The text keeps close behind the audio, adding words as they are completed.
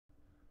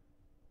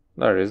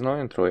There is no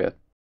intro yet.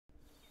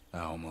 I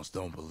almost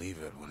don't believe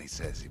it when he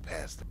says he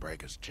passed the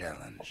Breaker's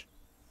challenge.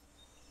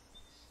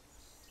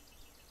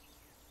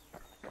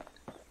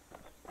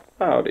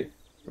 Howdy,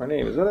 my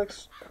name is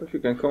Alex, but you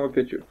can call me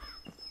Picture.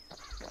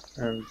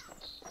 And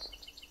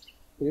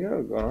we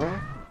are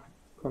gonna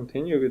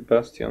continue with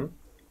Bastion,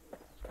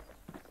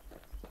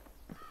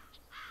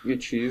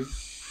 which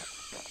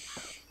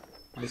is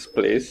this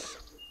place.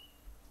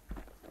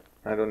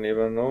 I don't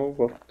even know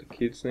what the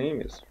kid's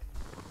name is.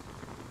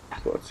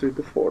 So let's read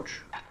the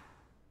forge.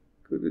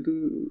 Could we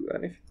do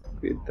anything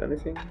with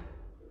anything?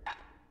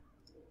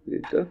 We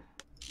did that.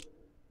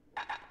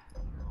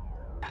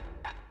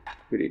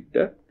 We did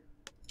that.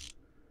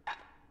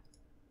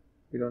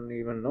 We don't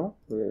even know.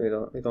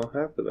 We don't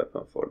have the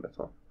weapon for that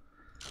one.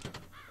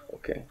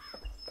 Okay.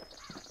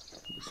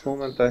 This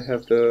moment I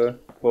have the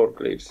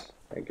forklifts,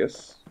 I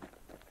guess.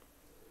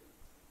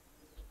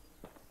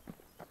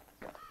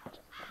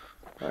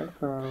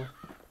 Right now.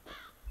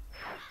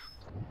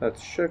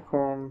 Let's check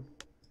on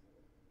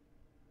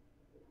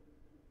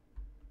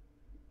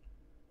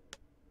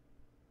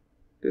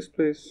this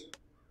place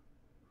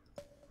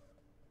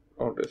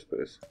or this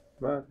place.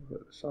 But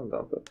the sun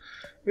down, but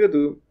we'll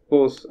do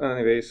both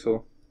anyway,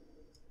 so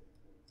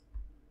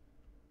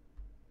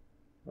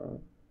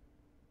let's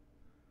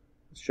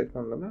check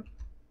on the map.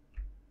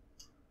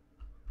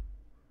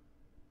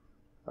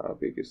 How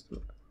big is the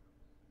map?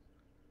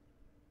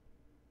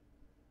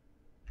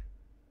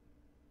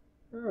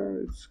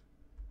 It's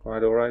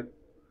quite alright.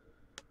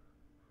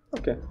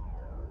 Okay.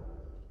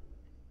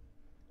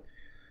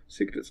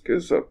 Secret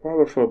skills are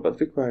powerful but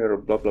require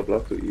blah blah blah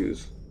to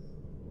use.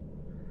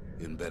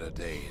 In better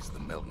days, the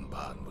melting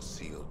pot was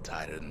sealed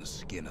tighter than the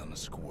skin on a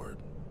squirt.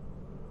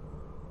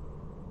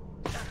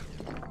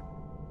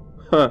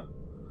 Huh.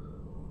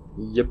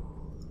 Yep.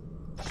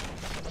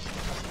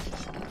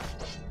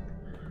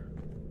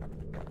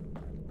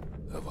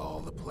 Of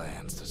all the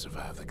plans to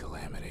survive the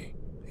calamity,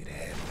 it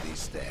had these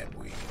stab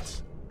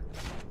weeds.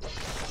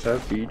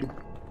 Stabweed.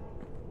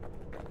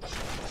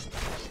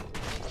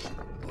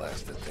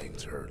 Blasted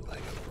things hurt like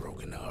a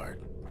broken heart.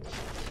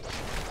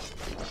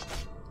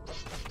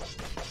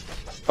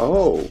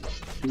 Oh,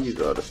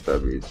 these are the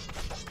stabweeds.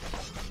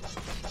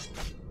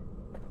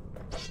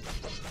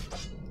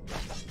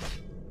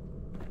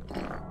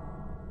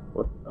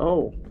 What?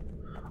 Oh,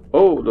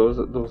 oh, those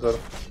are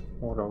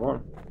more than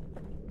one.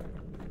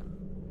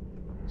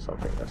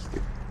 Something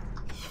nasty.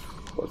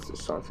 What's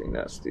this? Something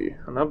nasty?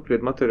 An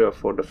upgrade material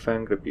for the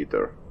Fang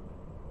repeater.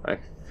 I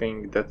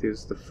think that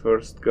is the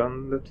first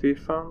gun that we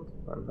found.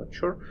 I'm not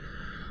sure.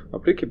 A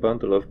pricky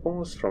bundle of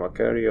bones from a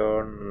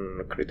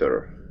carrion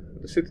critter.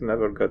 The city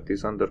never got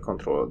this under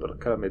control. The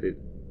calamity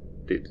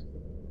did.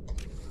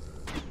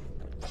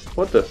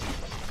 What the?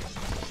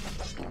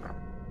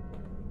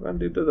 When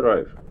did it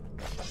arrive?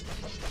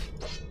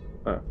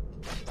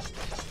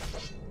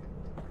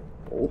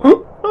 Oh,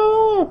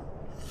 oh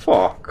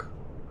fuck!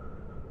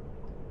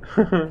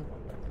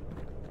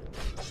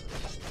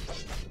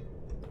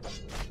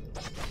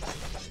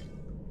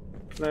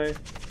 No.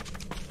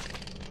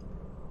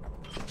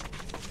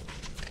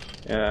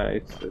 Yeah,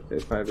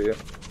 it might be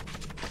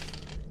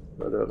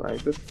better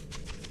like this.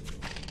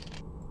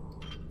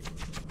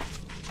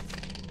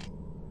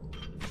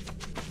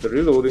 The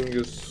reloading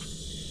is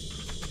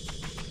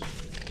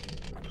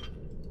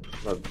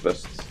not the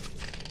best.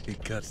 He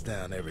cuts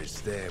down every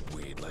stab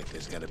weed like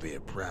there's gonna be a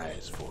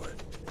prize for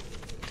it.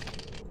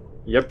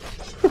 Yep.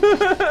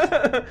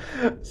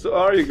 So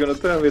are you gonna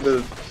tell me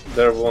that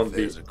there won't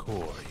be? There's a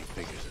core, he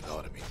figures it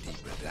ought to be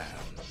deeper down.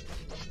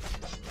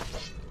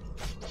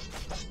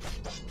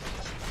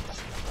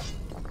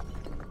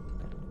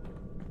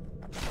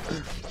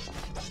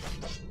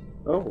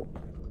 Oh,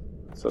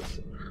 so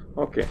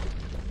okay.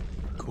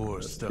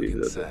 Core stuck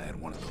inside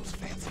one of those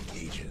fancy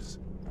cages.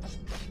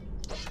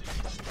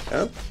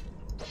 Yep.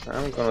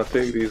 I'm gonna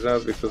take these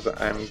out because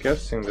I'm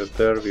guessing that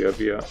there will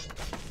be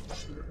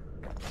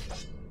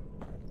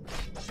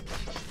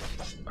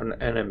an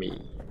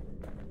enemy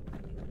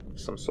of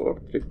some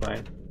sort. Flip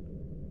mine.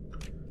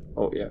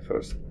 Oh yeah,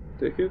 first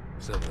take it.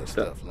 Some of the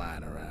stuff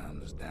lying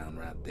around is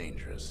downright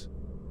dangerous.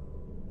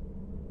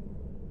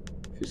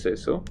 If you say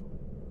so.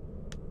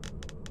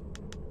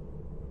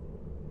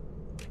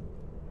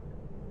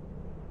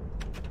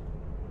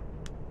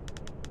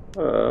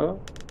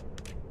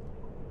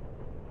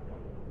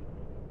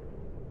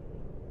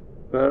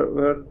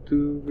 Where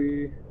do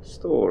we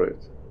store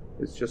it?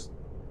 It's just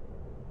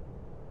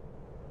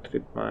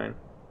trip mine.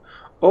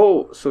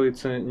 Oh, so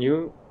it's a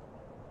new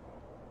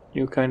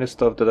kind of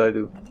stuff that I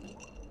do.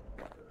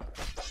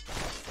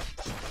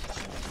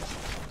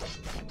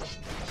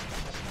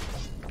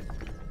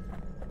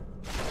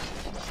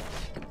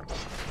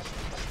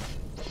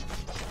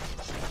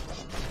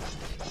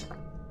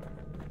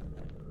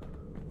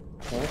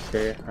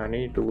 Okay, I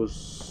need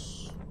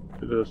those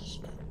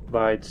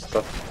white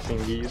stuff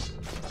thingies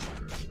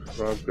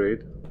for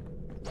upgrade.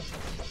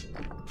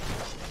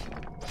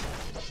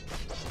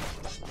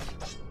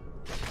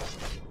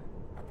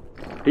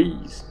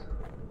 These.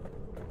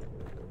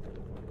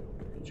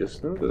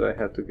 Just knew that I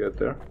had to get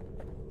there.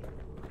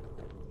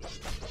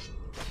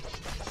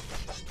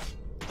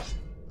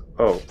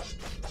 Oh.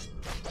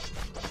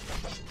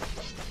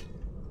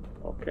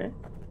 Okay.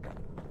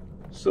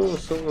 Soon,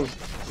 soon.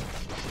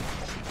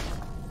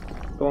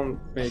 Don't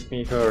make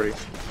me hurry.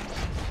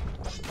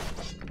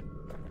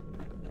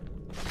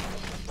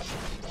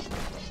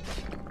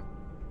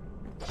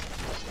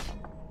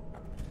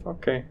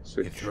 Okay,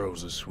 switch. It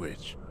throws a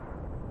switch.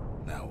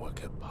 Now what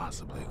could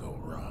possibly go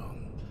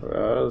wrong?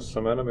 Well,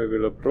 some enemy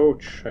will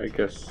approach, I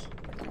guess.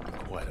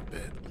 Quite a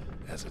bit,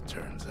 as it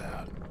turns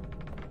out.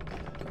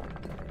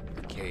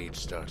 The cage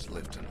starts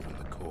lifting from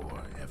the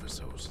core ever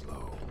so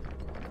slow.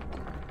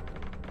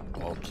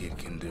 All Kid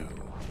can do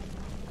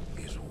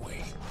is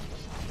wait.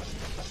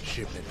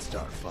 Shipments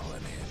start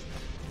falling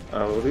in.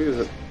 I will use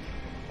it.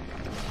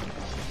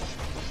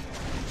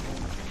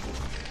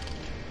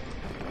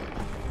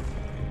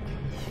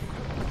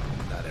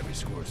 Not every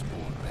score's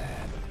born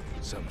bad.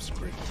 Some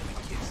spring to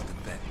the kid's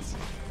defense.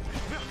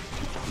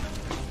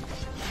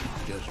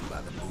 Judging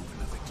by the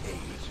movement of the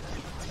cage,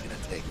 it's gonna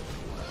take a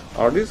little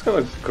while. Are these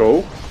gonna go?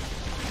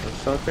 Or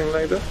something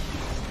like that?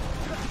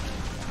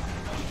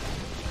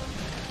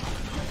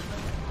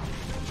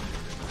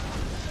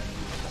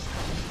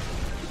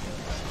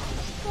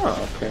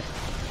 Oh, okay.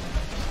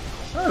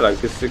 I like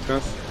this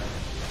sequence.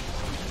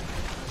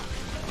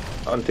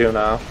 Until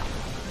now.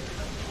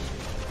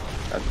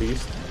 At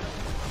least.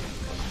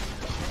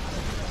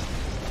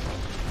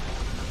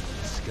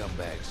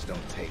 Scumbags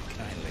don't take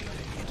kindly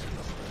to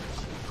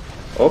interlopers.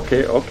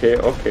 Okay, okay,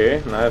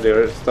 okay. Now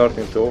they're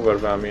starting to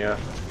overwhelm me at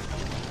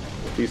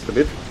least a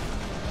bit.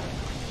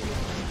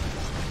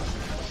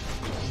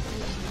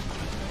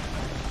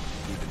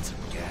 Even some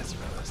gas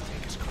fellas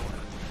take his corner.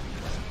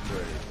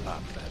 Ready to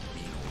pop that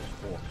beetle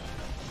form.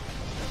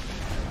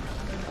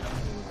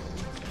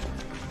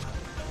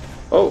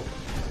 Oh,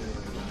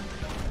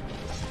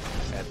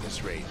 At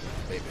this rate,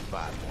 maybe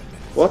 5 more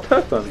minutes. what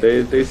happened?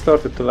 They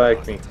started to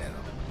like me.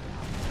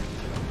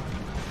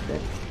 Okay,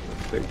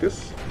 let's take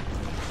this.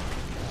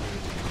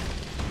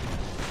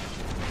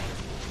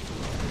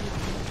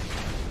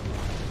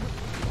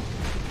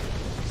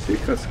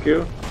 Secret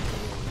skill.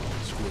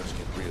 Squirts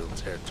get real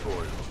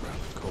territorial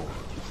around the core.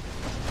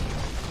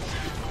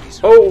 He's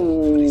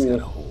Oh,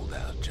 gonna hold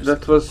out just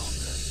that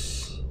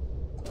was.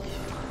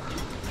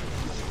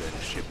 then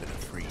a shipment of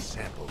free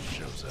samples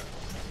shows up.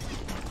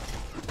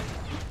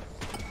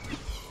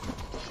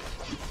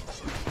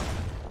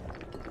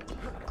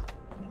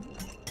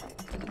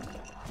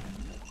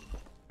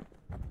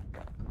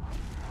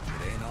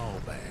 It ain't all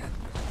bad,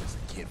 as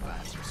the kid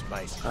finds some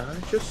spices. I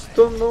just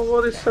don't know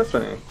what is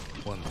happening.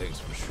 One thing's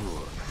for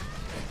sure,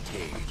 that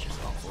cage is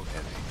awful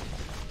heavy.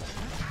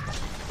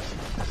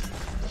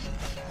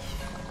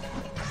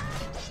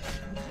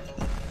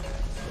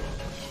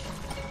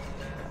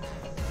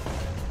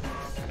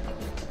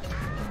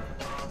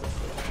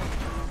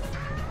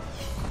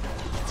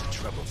 It's a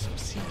troublesome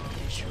scene, to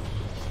be sure.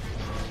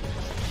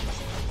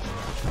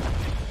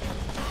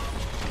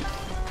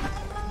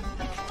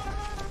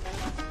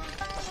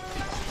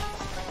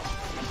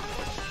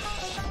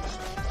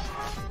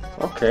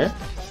 Okay.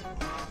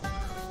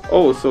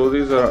 Oh, so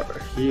these are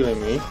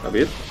healing me a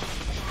bit.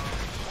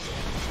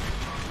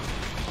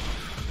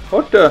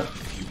 What the? A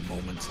few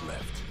moments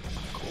left.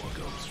 Core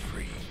goes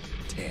free.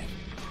 10,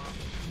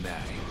 9,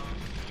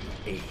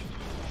 8,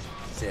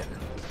 7.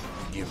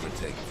 Give or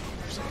take a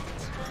few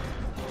seconds.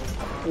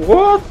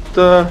 What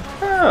the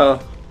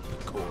hell?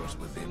 Core's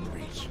within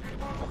reach.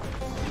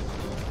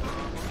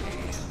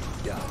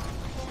 And done.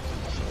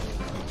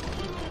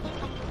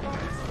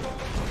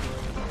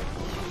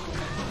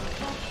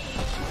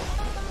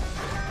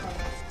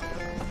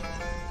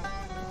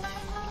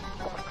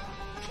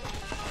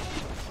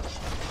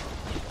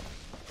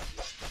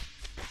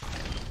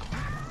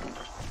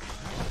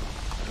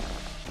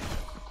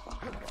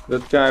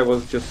 That guy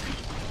was just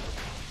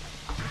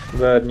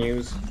bad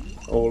news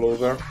all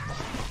over.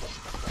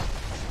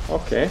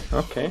 Okay,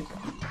 okay.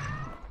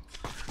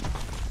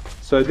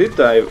 So I did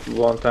die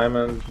one time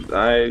and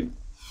I...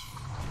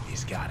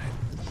 He's got it.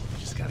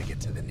 Just gotta get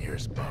to the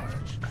nearest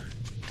barge.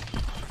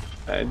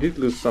 I did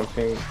lose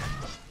something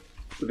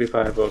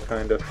revival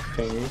kind of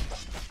thing.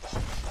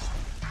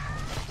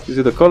 Is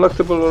it a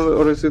collectible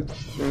or is it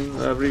in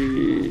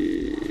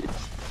every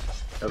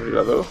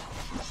level?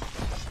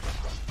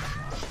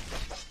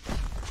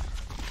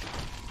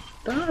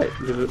 Die,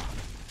 little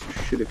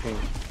shitty thing.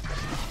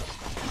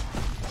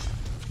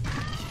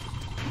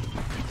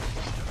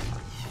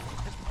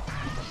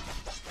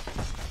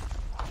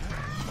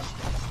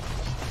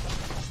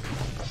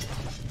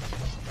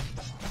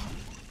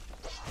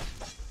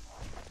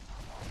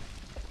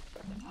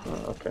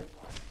 Oh, okay.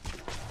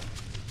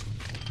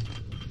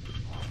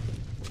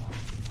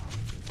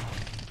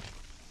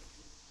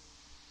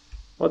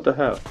 What the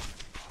hell?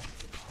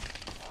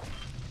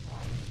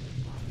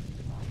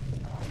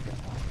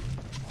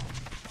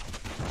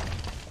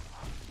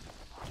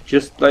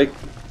 Just like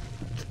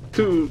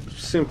two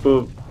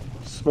simple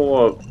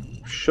small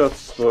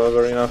shots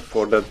were enough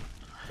for that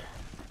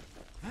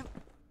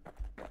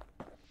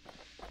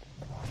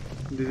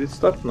Did it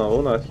stop?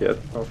 No, not yet.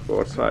 Of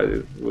course, I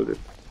would it.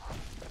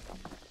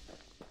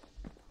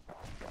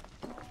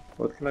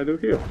 What can I do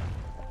here?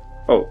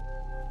 Oh.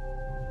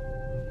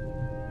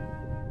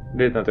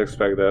 Did not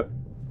expect that.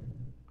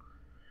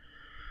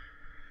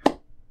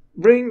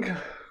 Bring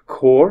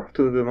core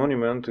to the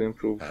monument to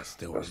improve. I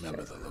still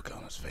remember the look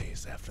on his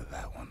face after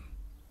that one.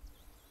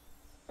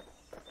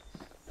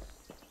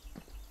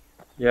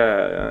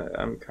 Yeah,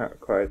 I'm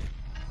quite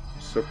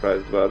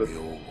surprised about it. The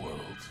old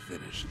world's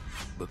finished,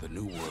 but the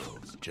new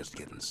world's just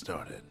getting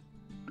started.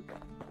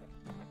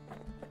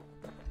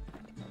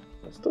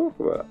 Let's talk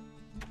about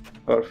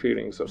our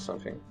feelings or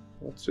something.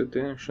 What's with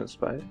the ancient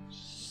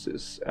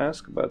spices?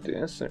 Ask about the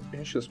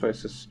ancient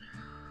spices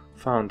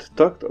found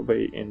tucked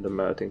away in the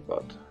melting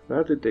pot.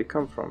 Where did they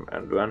come from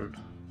and when?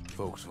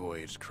 Folks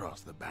voyaged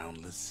across the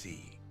boundless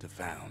sea to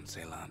found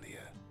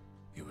Caelondia.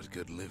 It was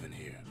good living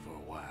here for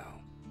a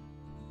while.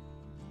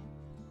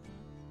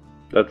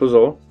 That was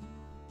all.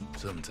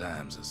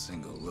 Sometimes a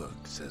single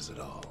look says it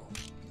all.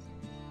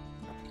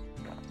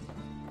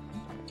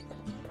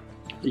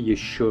 You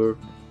sure?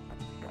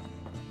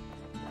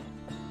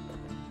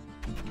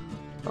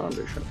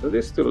 Foundation. The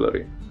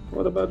distillery.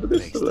 What about the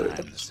distillery?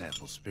 Next time to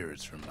sample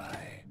spirits from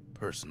my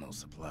personal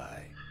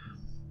supply.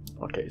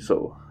 Okay,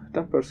 so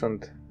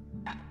 10%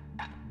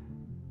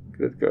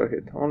 critical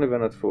hit. Only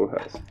when at full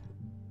health.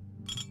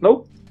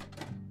 Nope!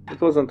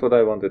 It wasn't what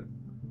I wanted.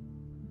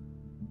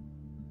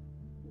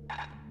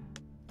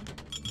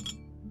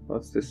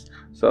 What's this?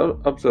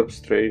 So, absorb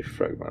stray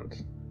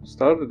fragment.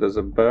 Started as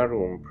a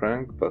barroom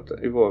prank, but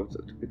evolved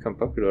to become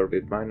popular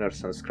with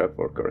miners and scrap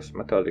workers.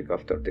 Metallic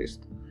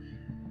aftertaste.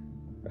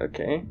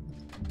 Okay.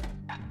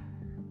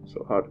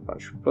 So hard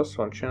punch.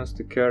 +1 chance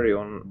to carry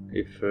on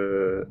if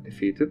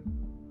defeated.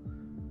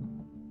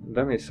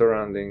 Damage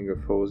surrounding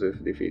foes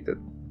if defeated.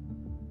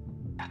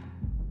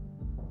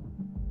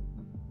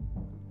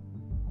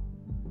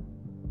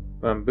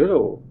 When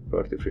below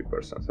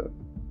 33% health.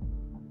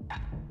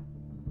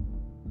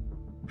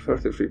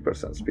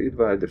 33% speed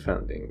while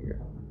defending.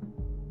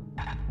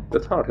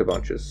 That hardy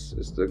punch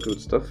is the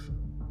good stuff.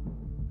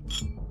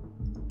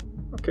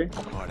 Okay.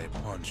 Hardy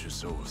punch is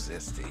so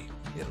zesty,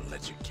 it'll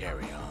let you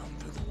carry on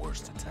through the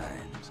worst of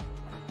times.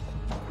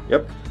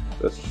 Yep,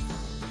 that's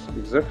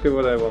exactly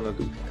what I want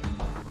to do.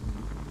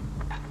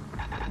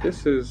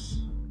 This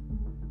is...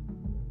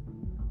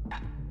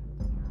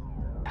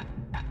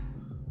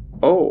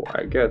 Oh,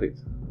 I get it.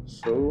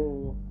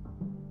 So...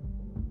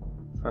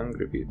 Fang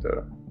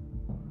repeater.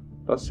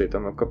 +8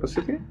 ammo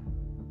capacity?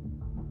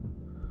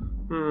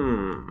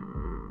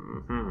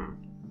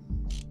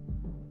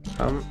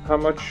 How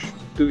much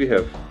do we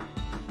have?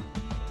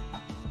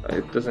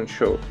 It doesn't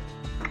show.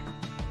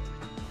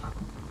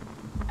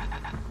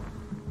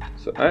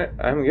 So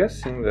I'm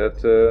guessing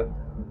that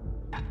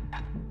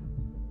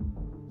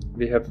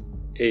we have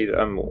 8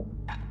 ammo.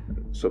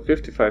 So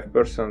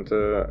 55%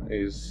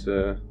 is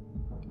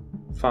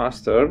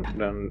faster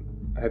than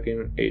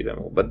having 8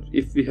 ammo. But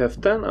if we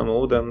have 10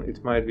 ammo, then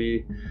it might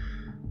be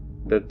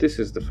that this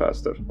is the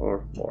faster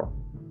or more.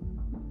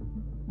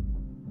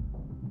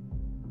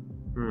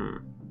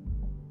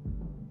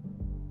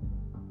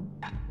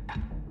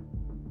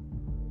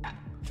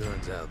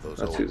 Turns out those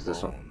Let's old use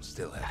this bones one.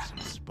 still have some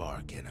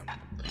spark in them.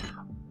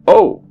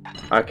 Oh!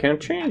 I can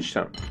change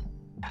them.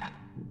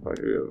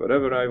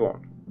 Whatever I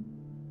want.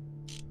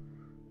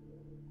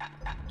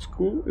 It's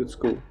cool, it's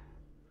cool.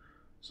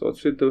 So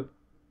let's with the...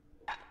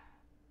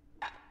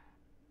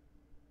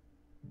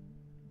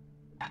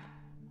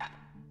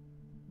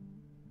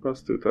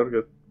 +2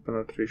 target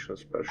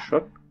penetrations per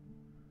shot.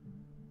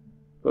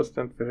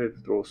 +10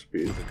 hit draw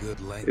speed. With a good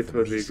length It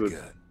will be good.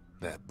 gut,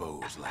 that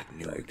bow's like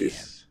new Like again.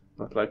 this.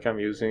 Not like I'm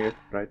using it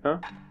right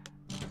now.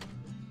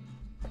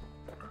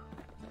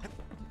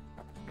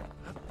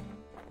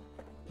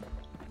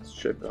 Let's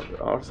check on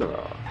the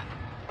arsenal.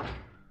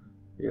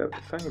 We have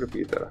the Fang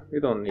repeater. We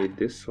don't need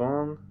this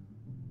one.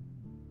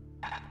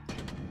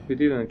 We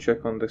didn't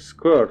check on the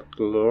skirt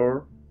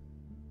lore.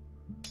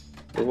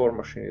 The war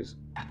machine is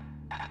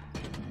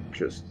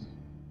just...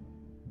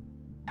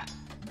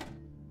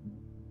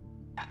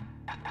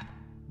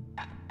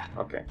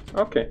 Okay.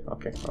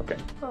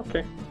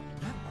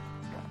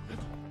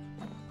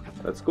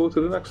 Let's go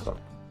to the next one.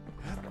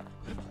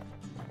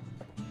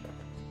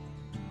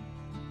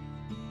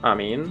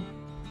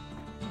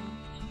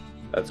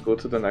 Let's go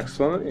to the next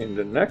one in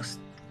the next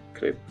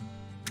clip.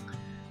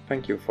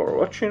 Thank you for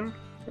watching,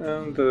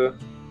 and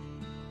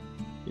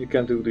you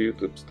can do the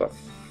YouTube stuff.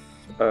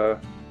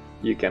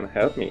 You can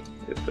help me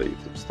with the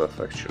YouTube stuff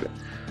actually.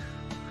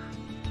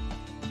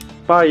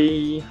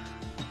 Bye!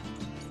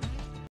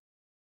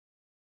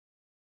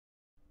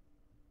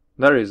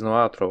 There is no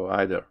outro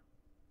either.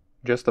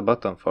 Just a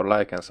button for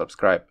like and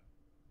subscribe.